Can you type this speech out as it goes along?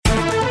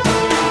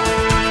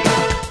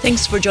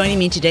Thanks for joining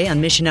me today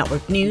on Mission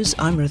Network News.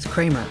 I'm Ruth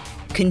Kramer.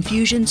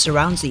 Confusion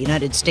surrounds the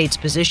United States'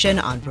 position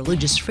on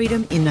religious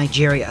freedom in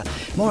Nigeria.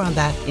 More on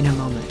that in a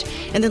moment.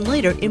 And then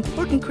later,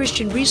 important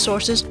Christian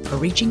resources for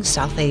reaching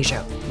South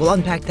Asia. We'll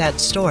unpack that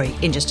story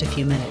in just a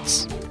few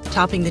minutes.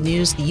 Topping the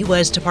news, the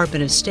U.S.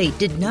 Department of State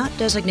did not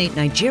designate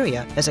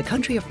Nigeria as a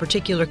country of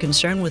particular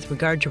concern with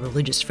regard to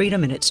religious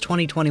freedom in its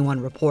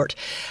 2021 report.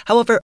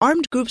 However,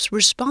 armed groups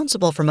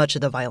responsible for much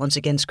of the violence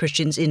against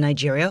Christians in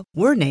Nigeria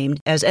were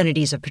named as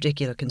entities of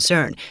particular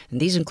concern,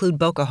 and these include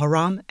Boko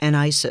Haram and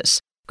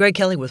ISIS. Greg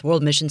Kelly with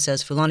World Mission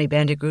says Fulani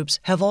bandit groups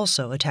have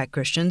also attacked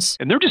Christians.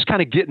 And they're just kind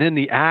of getting in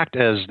the act,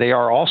 as they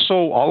are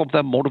also, all of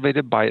them,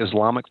 motivated by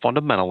Islamic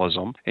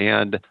fundamentalism,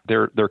 and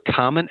their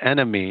common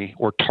enemy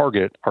or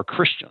target are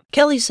Christians.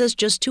 Kelly says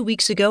just 2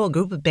 weeks ago, a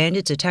group of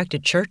bandits attacked a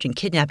church and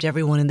kidnapped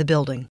everyone in the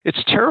building.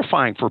 It's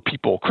terrifying for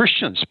people,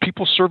 Christians,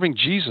 people serving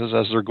Jesus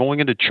as they're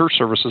going into church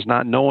services,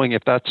 not knowing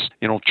if that's,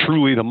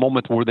 truly the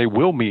moment where they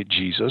will meet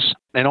Jesus.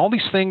 And all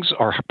these things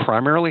are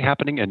primarily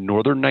happening in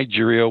northern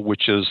Nigeria,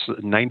 which is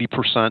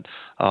 90%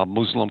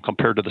 Muslim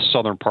compared to the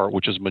southern part,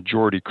 which is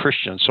majority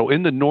Christian. So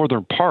in the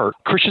northern part,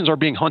 Christians are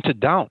being hunted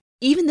down.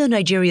 Even though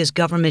Nigeria's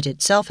government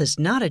itself has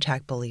not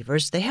attacked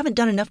believers, they haven't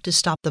done enough to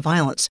stop the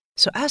violence.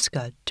 So ask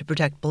God to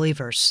protect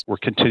believers. We're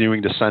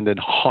continuing to send in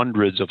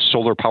hundreds of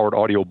solar-powered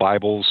audio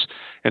Bibles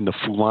in the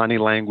Fulani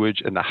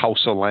language, in the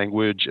Hausa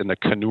language, in the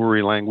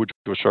Kanuri language,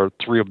 which are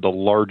three of the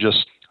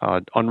largest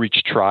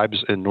unreached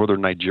tribes in northern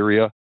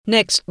Nigeria.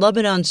 Next,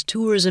 Lebanon's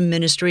tourism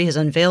ministry has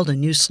unveiled a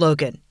new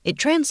slogan. It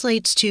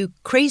translates to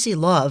crazy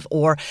love,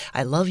 or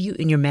I love you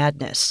in your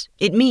madness.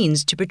 It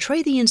means to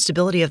portray the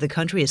instability of the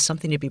country as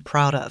something to be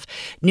proud of.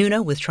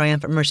 Nuna with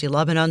Triumphant Mercy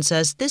Lebanon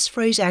says this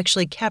phrase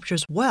actually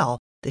captures well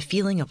the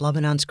feeling of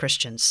Lebanon's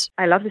Christians.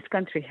 I love this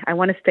country. I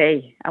want to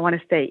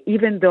stay,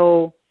 even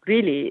though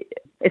really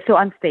it's so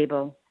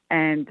unstable.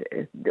 And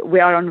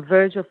we are on the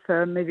verge of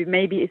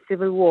maybe a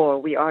civil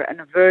war. We are on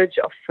the verge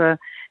of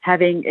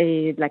having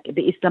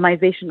the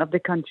Islamization of the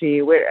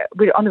country. We're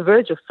on the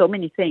verge of so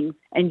many things,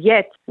 and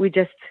yet we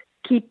just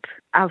keep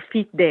our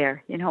feet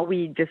there.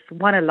 We just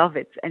want to love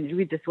it, and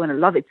we just want to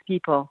love its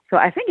people. So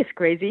I think it's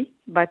crazy,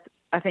 but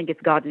I think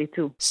it's godly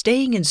too.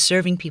 Staying and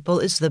serving people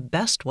is the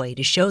best way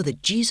to show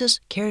that Jesus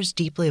cares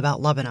deeply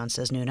about Lebanon,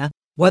 says Nuna.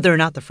 Whether or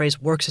not the phrase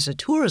works as a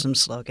tourism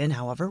slogan,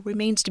 however,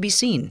 remains to be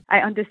seen. I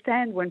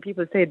understand when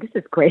people say this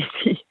is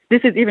crazy.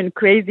 This is even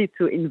crazy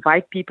to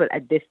invite people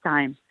at this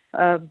time.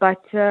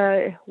 But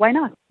why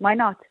not? Why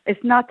not?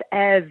 It's not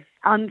as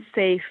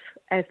unsafe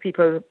as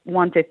people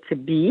want it to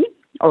be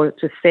or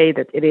to say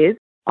that it is.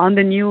 On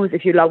the news,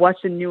 if you watch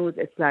the news,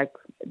 it's like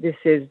this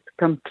is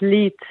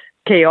complete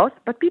chaos,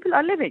 but people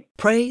are living.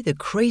 Pray the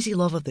crazy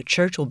love of the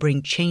church will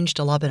bring change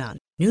to Lebanon.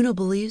 Nuna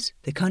believes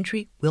the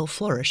country will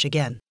flourish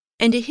again.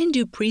 And a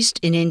Hindu priest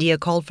in India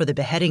called for the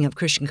beheading of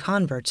Christian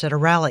converts at a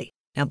rally.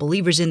 Now,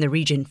 believers in the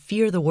region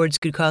fear the words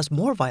could cause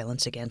more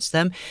violence against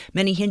them.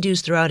 Many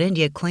Hindus throughout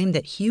India claim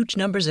that huge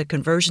numbers of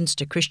conversions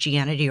to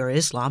Christianity or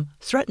Islam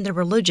threaten their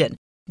religion.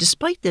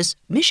 Despite this,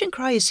 Mission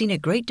Cry has seen a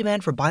great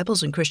demand for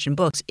Bibles and Christian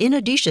books in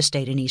Odisha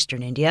state in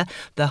eastern India,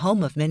 the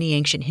home of many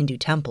ancient Hindu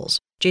temples.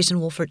 Jason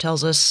Wolfert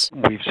tells us,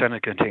 we've sent a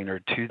container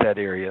to that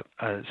area,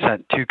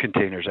 sent 2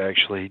 containers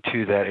actually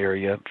to that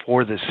area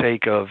for the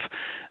sake of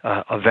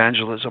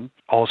evangelism,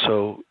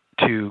 also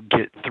to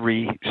get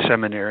 3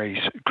 seminaries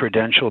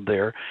credentialed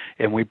there,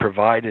 and we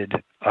provided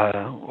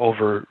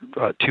over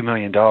 $2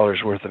 million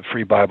worth of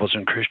free Bibles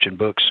and Christian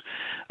books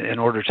in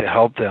order to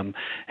help them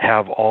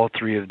have all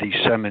 3 of these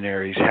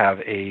seminaries have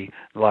a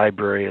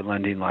library, a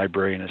lending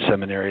library, and a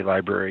seminary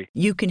library.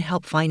 You can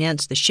help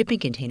finance the shipping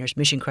containers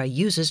Mission Cry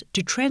uses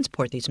to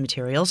transport these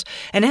materials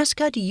and ask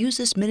God to use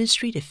this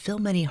ministry to fill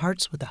many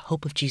hearts with the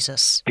hope of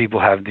Jesus.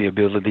 People have the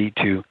ability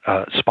to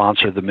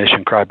sponsor the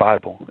Mission Cry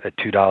Bible at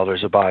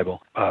 $2 a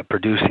Bible,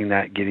 producing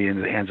that, getting it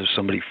into the hands of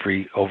somebody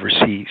free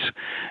overseas,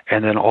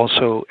 and then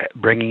also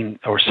bringing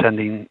or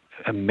sending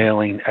and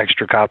mailing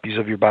extra copies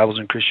of your Bibles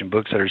and Christian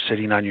books that are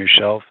sitting on your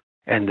shelf,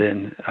 and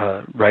then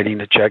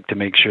writing a check to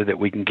make sure that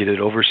we can get it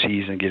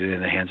overseas and get it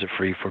in the hands of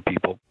free for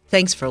people.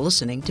 Thanks for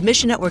listening to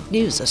Mission Network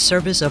News, a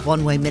service of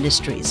One Way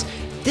Ministries.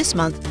 This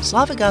month,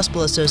 Slavic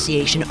Gospel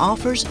Association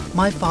offers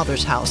My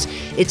Father's House.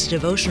 It's a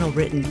devotional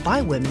written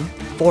by women,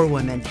 for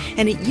women,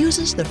 and it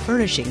uses the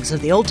furnishings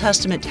of the Old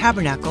Testament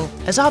tabernacle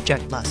as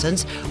object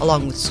lessons,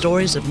 along with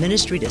stories of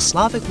ministry to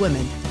Slavic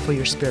women for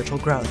your spiritual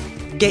growth.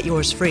 Get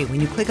yours free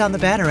when you click on the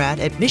banner ad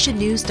at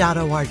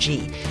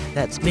missionnews.org.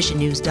 That's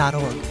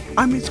missionnews.org.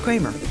 I'm Ruth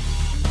Kramer.